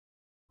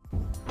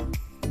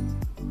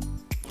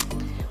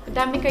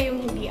Dami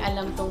kayong hindi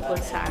alam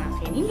tungkol sa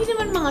akin. Hindi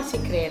naman mga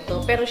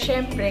sikreto, pero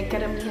syempre,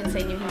 karamihan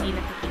sa inyo hindi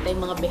nakikita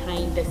yung mga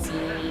behind the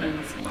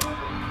scenes.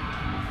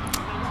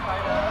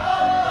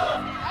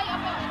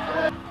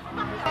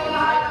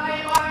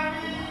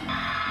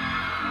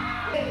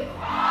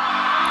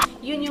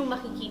 Yun yung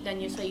makikita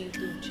nyo sa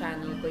YouTube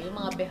channel ko, yung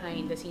mga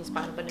behind the scenes,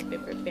 paano pa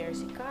nagpe-prepare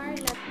si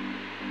Carla.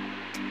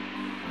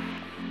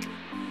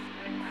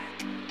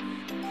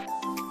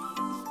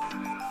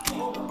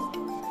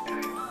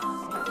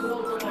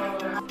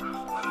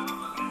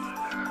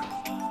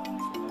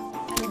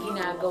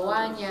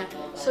 Ginagawa niya.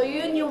 So,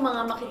 yun yung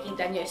mga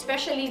makikita niyo.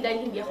 Especially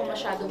dahil hindi ako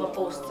masyado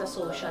ma-post sa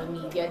social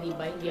media, di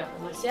ba? Hindi ako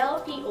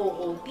ma-selfie,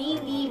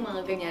 OOTD,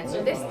 mga ganyan.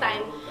 So, this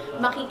time,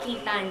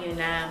 makikita niyo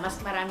na mas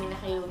marami na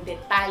kayong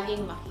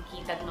detalyeng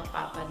makikita at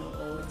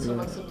mapapanood. So,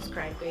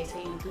 mag-subscribe kayo sa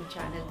YouTube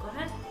channel ko,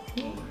 ha?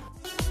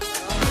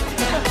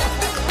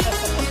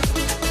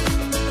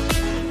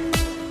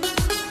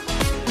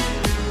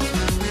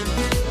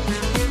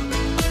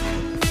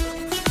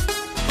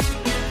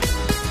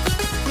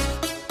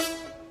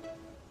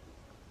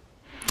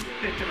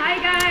 Hi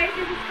guys,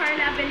 this is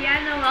Carla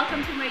Abellano.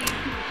 Welcome to my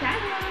YouTube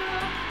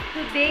channel.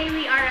 Today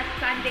we are at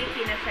Sunday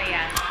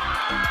Pinasaya.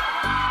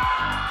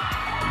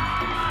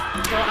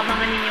 So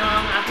abangan ninyo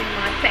ang aking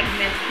mga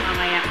segments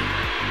mamaya.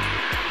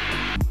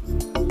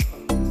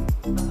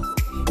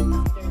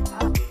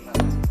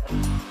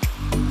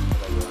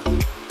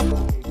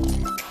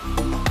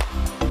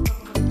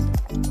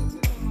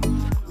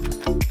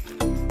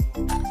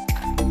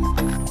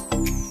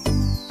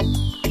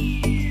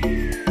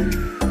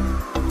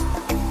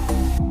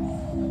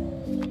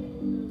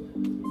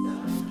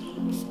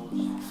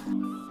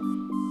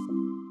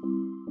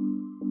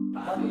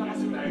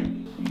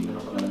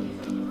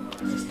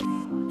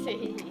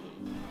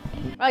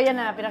 Oh, yan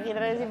na.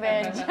 Pinakita na si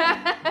Benj.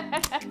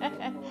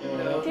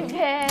 Si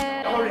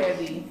Benj. Ako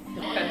ready.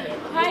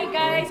 Hi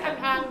guys!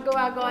 Ang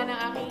gawa-gawa ng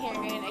aking hair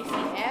ngayon ay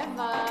si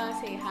Eva.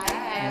 Say hi,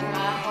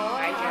 Eva.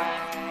 Hi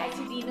guys. At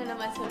si Dino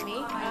naman sa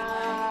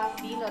makeup.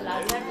 Dino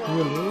Lazaro.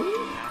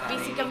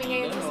 Busy kami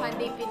ngayon sa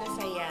Sunday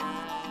Pinasaya.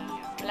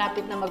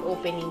 Malapit na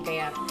mag-opening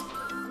kaya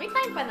may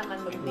time pa naman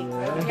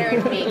mag-hair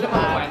and makeup.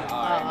 1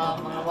 hour.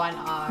 Oo, mga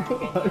 1 hour.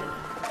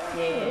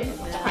 Ganyan.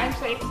 Yes. I'm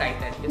so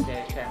excited kasi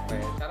syempre.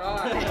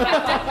 Charot!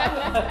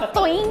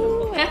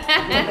 Toing!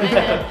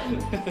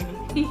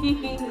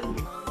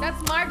 That's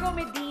Margot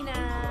Medina,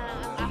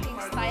 ang aking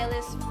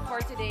stylist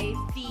for today,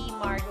 the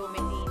Margot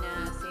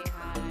Medina. Say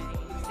hi.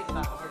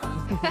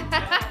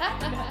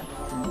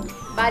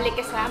 Bale,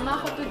 kasama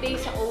ako today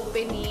sa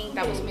opening,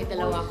 tapos may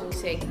dalawa akong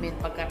segment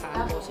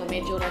pagkatapos. So,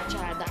 medyo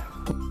ratsyada.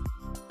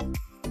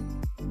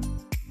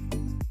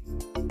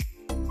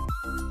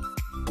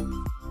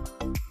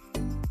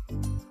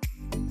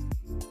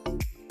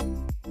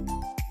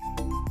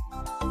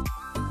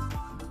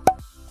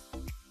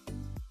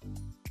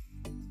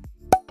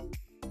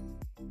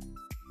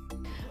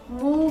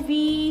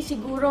 Movie,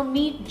 siguro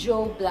Meet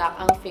Joe Black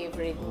ang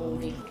favorite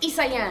movie.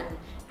 Isa yan.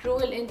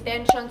 Cruel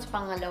Intentions,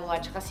 pangalawa,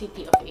 tsaka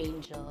City of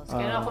Angels.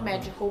 Kaya ako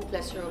medyo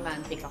hopeless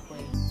romantic ako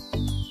eh.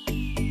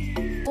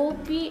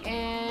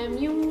 OPM,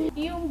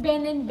 yung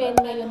Ben and Ben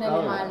ngayon na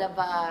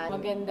lumalabas.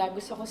 Maganda.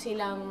 Gusto ko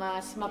silang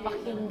mas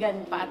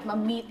mapakinggan pa at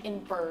ma-meet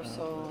in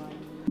person.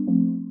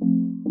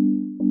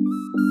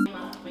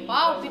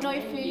 Wow,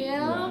 Pinoy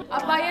film.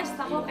 Biased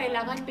ako,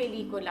 kailangan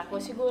pelikula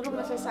ko. Siguro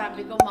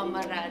masasabi ko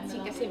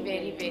Mamarazzi kasi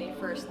very, very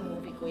first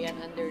movie ko yan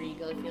under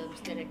Regal Films,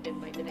 directed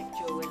by Direct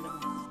Joel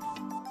naman.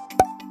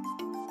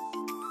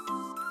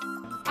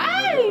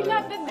 Ay!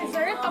 Lahat ng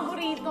dessert,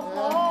 paborito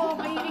ko.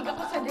 Mahilig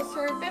ako sa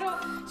dessert. Pero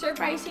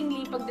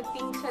surprisingly,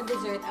 pagdating sa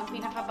dessert, ang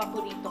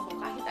pinaka-paborito ko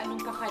kahit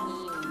anong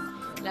kakanin.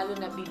 Lalo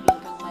na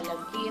bibingkang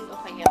malagkit o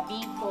kaya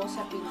biko,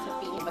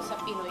 sapin-sapin, basta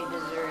Pinoy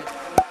dessert.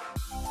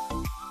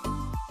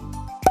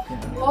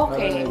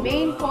 Okay,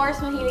 main course,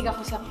 mahilig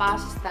ako sa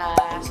pasta.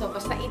 So,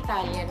 basta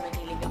Italian,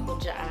 mahilig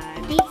ako dyan.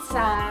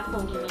 Pizza,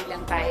 kung hindi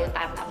lang tayo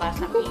tataba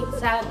sa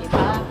pizza, di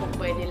ba? Kung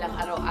pwede lang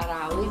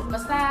araw-arawin.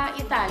 Basta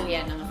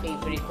Italian ang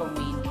favorite kong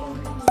main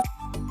course.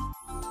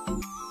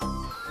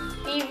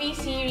 TV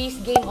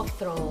series Game of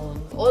Thrones.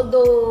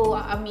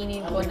 Although,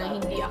 aminin ko na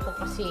hindi ako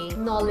kasi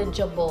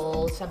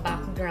knowledgeable sa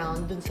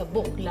background dun sa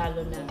book,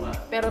 lalo na.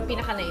 Pero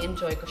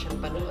pinaka-na-enjoy ko siyang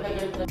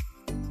panoorin.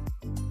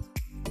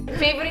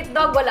 Favorite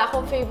dog? Wala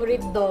akong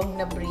favorite dog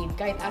na breed.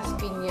 Kahit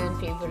Aspin yan,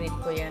 favorite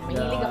ko yan.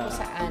 Mahilig ako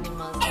sa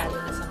animals, lalo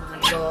na sa mga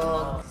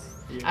dogs,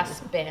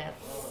 as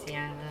pets.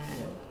 Yan.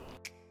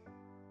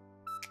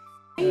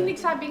 Ay,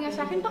 nagsabi nga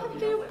sa akin, bakit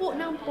kayo po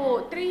ng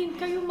po? Train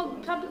kayo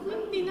sabi ko,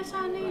 hindi,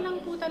 nasanay lang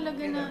po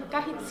talaga na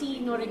kahit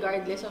sino,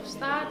 regardless of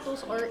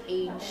status or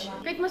age.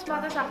 Kahit mas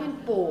bata sa akin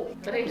po.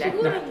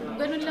 Siguro,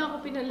 ganun lang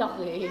ako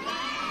pinalaki.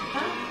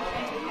 Ha?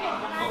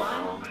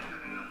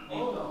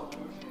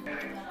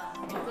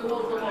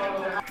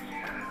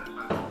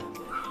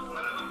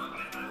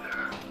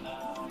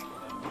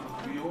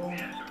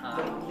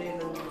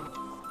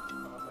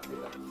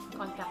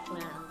 Contact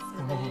lens.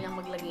 Madali lang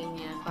maglagay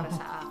niyan para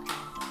sa akin.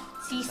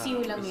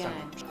 Sisiw lang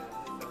yan.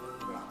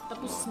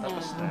 Tapos na.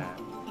 Tapos na.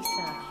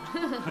 Isa.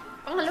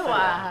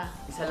 Pangalawa.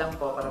 Isa lang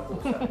po para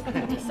pusa.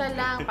 Isa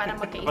lang para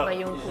magkaiba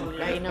yung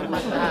kulay ng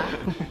mata.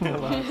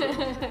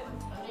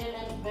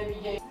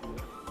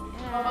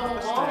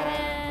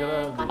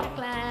 Contact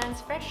lens,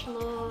 fresh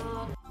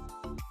look.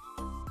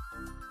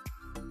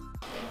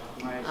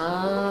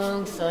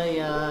 Ang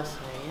saya,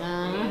 saya.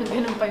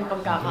 Ganun pa yung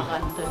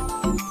pagkakakanta.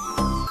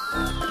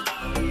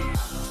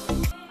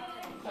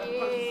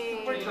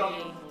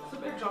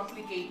 Super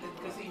complicated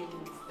kasi yung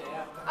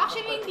step.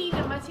 Actually, hindi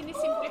naman.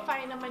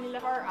 Sinisimplify naman nila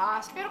for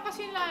us. Pero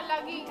kasi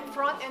lagi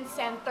front and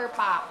center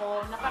pa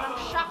ako. Na parang,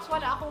 shucks,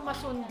 wala akong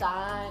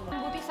masundan.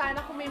 Buti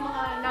sana kung may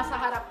mga nasa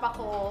harap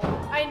ko,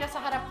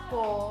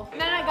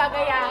 na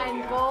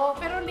nagagayahan ko.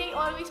 Pero they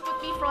always put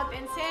me front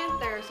and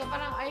center. So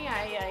parang, ay.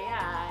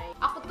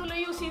 Ako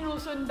tuloy yung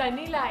sinusundan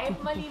nila. Eh,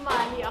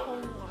 mali-mali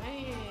akong,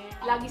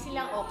 lagi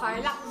silang,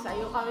 Carla,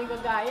 sa'yo kami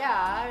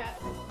gagaya.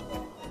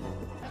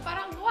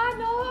 Parang,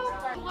 ano?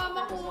 Kuha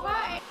makuha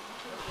eh.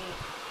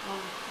 1,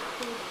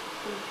 2,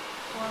 3,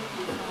 4,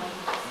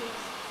 5,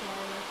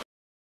 6,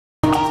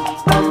 7.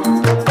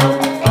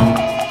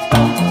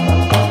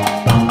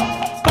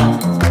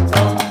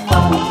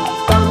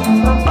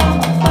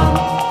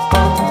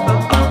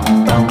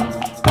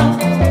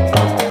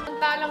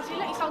 Talang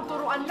sila, isang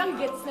turuan lang,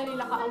 gets na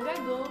nila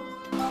kaagad, oh.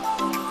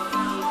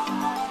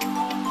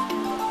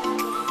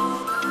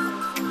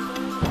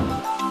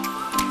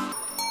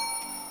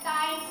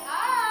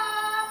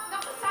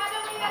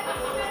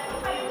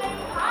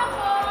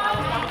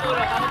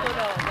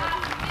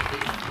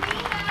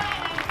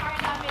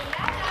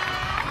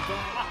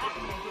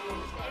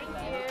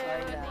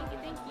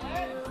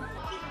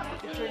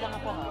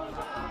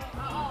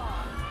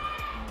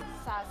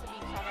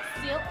 Sasabihin sana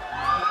silk.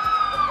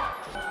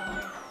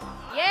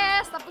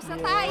 Yes! Tapos na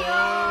tayo!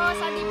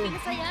 Sa ating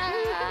Pinasaya!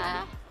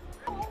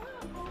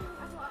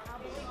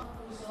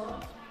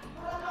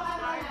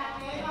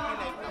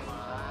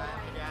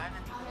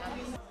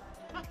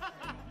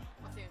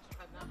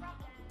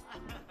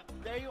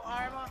 There you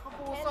are, mga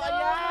kapuso.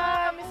 Hello,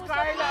 Ayan, Miss kapuso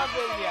Carla po.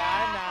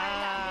 Abellana.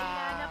 Carla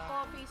Abellana po,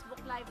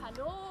 Facebook Live.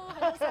 Hello!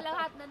 Hello sa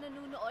lahat na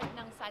nanonood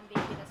ng Sunday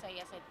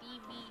Pinasaya sa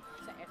TV,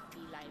 sa FB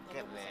Live.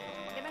 Hello po sa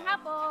inyo. Magandang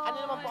hapon! Ano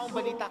naman po ang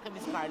balita kay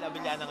Miss Carla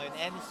Abellana ngayon?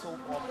 Any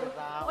soap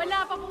opera? Wala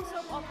pa pong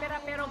soap opera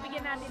pero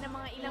bigyan natin ng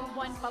mga ilang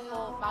buwan pa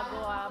po bago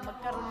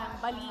magkaroon ng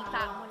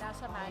balita mula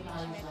sa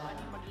management kung ano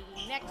yung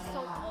magiging next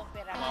soap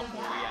opera. Mga po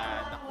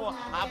yan. Ako,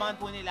 abangan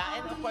po nila.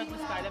 And of course,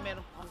 Miss Carla,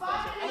 meron po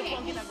question. Ano po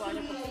ang ginagawa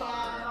niyo pag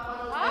summer?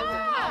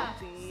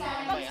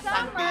 Pag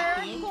summer,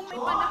 kung may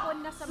panahon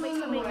na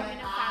sabay-sabay kami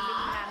ng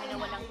family namin na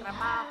walang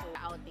trabaho,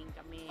 outing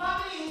kami.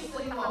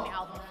 Pupunta kami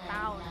out of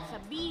town, sa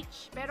beach.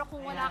 Pero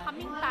kung wala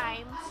kaming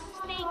time,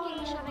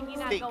 staycation ang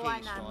ginagawa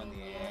namin.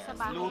 yes. Sa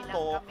bahay Luto,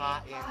 lang kami.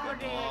 kain,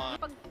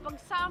 Correct. Pag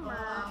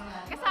summer,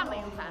 kasama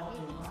yung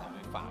family. Kasama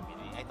yung family.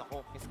 Ay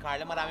naku, Miss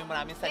Carla,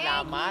 maraming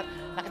salamat.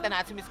 Nakita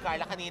natin si Miss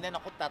Carla kanina,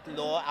 naku,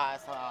 tatlo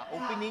sa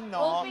opening,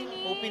 no?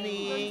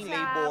 Opening, Dun sa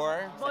labor.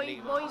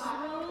 Boys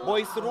room.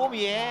 Boys room,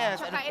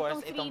 yes. Tsaka And of course,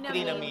 itong itong 3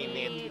 3 na na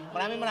minute. minute.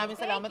 Maraming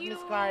salamat, Thank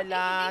Miss you.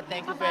 Carla.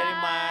 Thank you very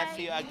Bye-bye. much.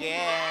 See you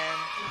again.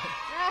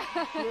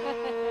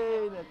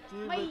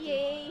 May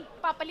yay!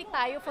 Papalit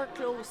tayo for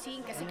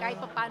closing kasi kahit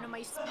pa paano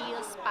may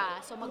spills pa.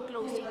 So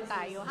mag-closing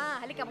tayo.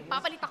 Ha, halika,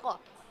 magpapalit ako.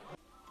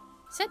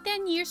 Sa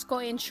 10 years ko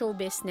in show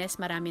business,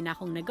 marami na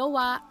akong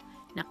nagawa,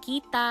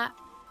 nakita,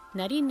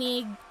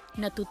 narinig,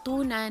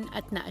 natutunan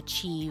at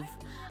na-achieve.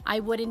 I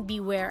wouldn't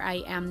be where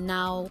I am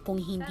now kung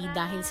hindi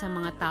dahil sa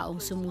mga taong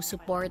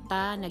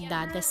sumusuporta,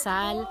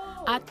 nagdadasal,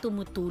 at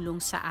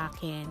tumutulong sa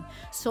akin.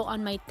 So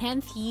on my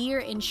 10th year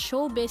in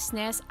show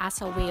business,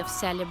 as a way of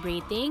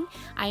celebrating,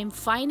 I am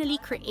finally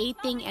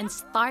creating and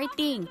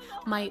starting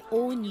my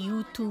own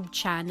YouTube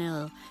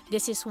channel.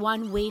 This is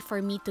one way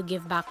for me to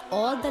give back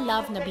all the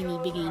love na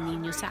binibigay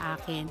ninyo sa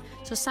akin.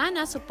 So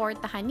sana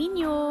suportahan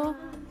ninyo.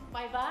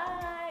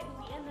 Bye-bye!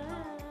 Uwian na!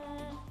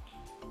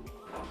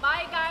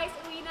 Bye guys!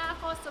 Uwi na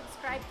ako!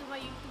 Subscribe to my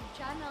YouTube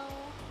channel!